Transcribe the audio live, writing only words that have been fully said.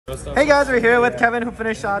Hey guys, we're here with Kevin, who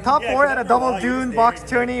finished top 4 at a Double DUNE Box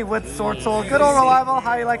Tournament with Swordsoul. Good old Reliable.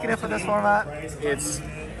 How are you liking it for this format? It's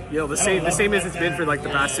the same as it's been for like the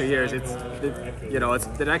past 2 years. It's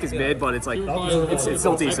the deck is mid, but it's like it's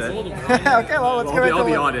still decent. Okay, well let's get I'll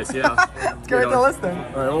be honest, yeah. Let's get right to the list then.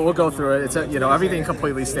 All right, we'll go through it. It's everything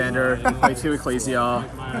completely standard. We play 2 Ecclesia,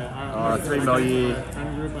 3 Millie,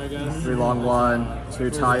 3 Long One,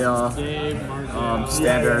 2 Taya,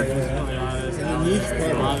 standard.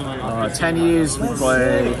 10Es, we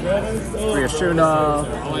play 3 Ashuna,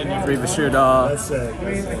 3 Vishuddha,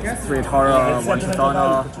 3 Adhara, 1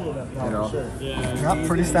 Chithana, Yep,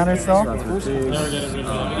 pretty standard still.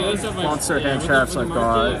 Monster hand traps, I've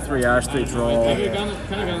got 3 Ash, 3 Droll.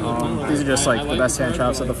 These are just like the best hand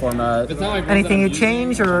traps of the format. Anything you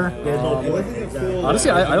change or? Honestly,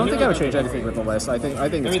 I don't think I would change anything with the list. I think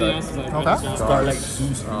it's good.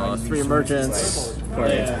 Okay. 3 Emergence,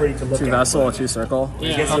 play 2 Vessel and 2 Circle.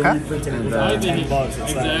 Okay. And then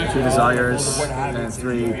 2 Desires and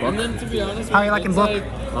 3 Book. How are you liking Book?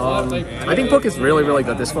 I think Book is really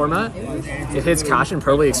good this format. It hits Cash and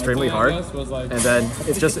Pearly extremely hard, and then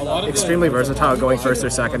it's just extremely versatile going first or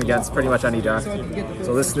second against pretty much any deck.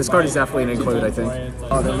 So this card is definitely an include, I think.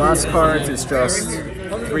 The last cards is just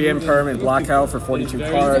 3 Imperm and Blackout for 42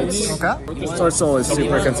 cards. Okay. Swordsoul is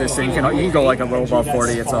super consistent. You can go like a little above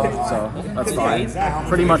 40 itself, so that's fine.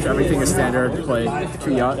 Pretty much everything is standard. You play 2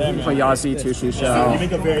 Yazi, 2 Shishao,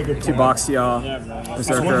 2 Boxia,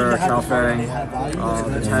 Berserker, Chalfang,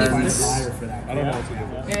 the 10s,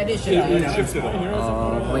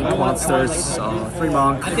 Link Monsters, 3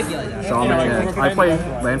 Monk, Shaman, and I play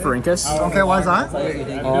Lanfarincus. Okay, why is that?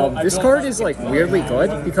 This card is like weirdly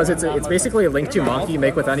good because it's basically a Link 2 Monk you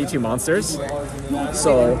make with any 2 monsters.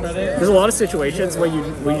 So there's a lot of situations where you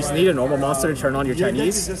just need a normal monster to turn on your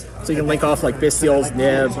Chinese. So you can link off like Bestials,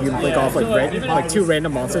 Nib, you can link off like 2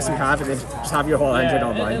 random monsters you have and then just have your whole engine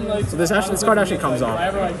online. So this card actually comes off.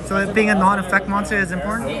 So it being a non-effect monster is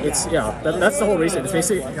important? That's the whole reason. It's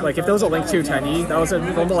basically like if there was a Link 2 10E, that was a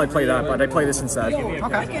normal I'd play that, but I play this instead.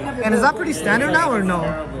 Okay. And is that pretty standard now or no?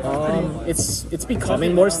 It's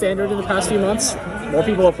becoming more standard in the past few months. More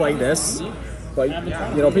people are playing this. But,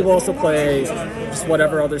 people also play just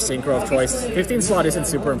whatever other synchro of choice. 15 slot isn't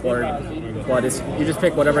super important, but you just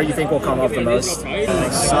pick whatever you think will come off the most.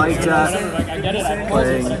 Side deck,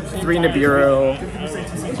 playing 3 Nibiru.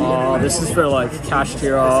 This is for like Cash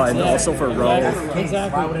Tira and also for Rogue.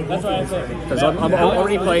 Because I'm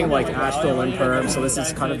already playing like Astral Imperm, so this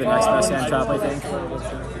is kind of the next best hand trap, I think.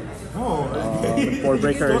 Board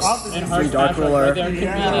Breakers, 3 Dark Ruler,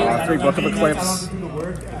 3 Book of Eclipse.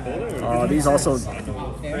 These also,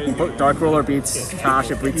 Dark Ruler beats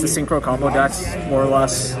Cash, it beats the Synchro combo decks, more or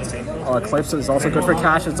less. Eclipse is also good for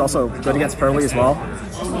Cash, it's also good against Pearly as well.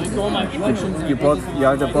 You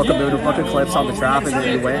either book a Moon or book Eclipse on the trap and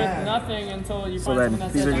then you win. So then,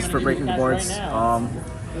 these are just for breaking the boards.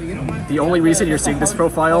 The only reason you're seeing this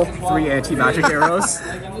profile, 3 anti-magic arrows.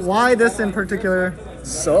 Why this in particular?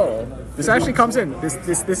 So, this actually comes in.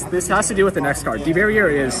 This has to do with the next card. D-Barrier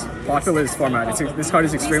is popular in this format. This card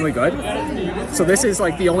is extremely good. So this is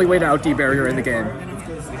like the only way to out D-Barrier in the game.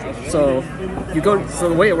 So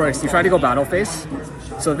the way it works, you try to go battle phase.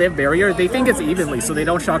 So they have barrier, they think it's evenly, so they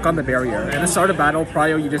don't shotgun the barrier. And at the start of battle,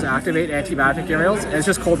 prio, you just activate anti-magic arrows, and it's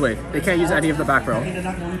just cold wave. They can't use any of the back row.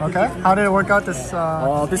 Okay, how did it work out this?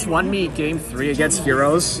 This won me game 3 against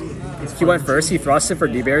Heroes. He went first, he thrusted for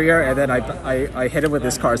D-Barrier, and then I hit him with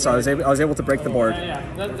this card, so I was able to break the board.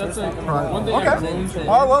 Okay.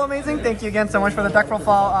 Well, amazing. Thank you again so much for the deck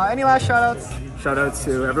profile. Any last shoutouts? Shoutouts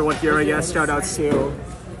to everyone here, I guess. Shoutouts to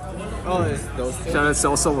shoutouts to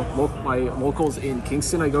also my locals in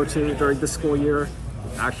Kingston I go to during the school year.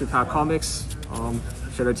 Action Pack Comics.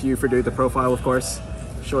 Shout out to you for doing the profile, of course.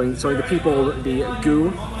 Showing the people the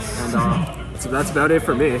goo, and so that's about it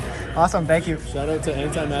for me. Awesome, thank you. Shout out to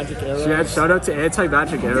Anti-Magic Arrows. Yeah, shout out to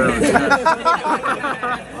Anti-Magic Arrows.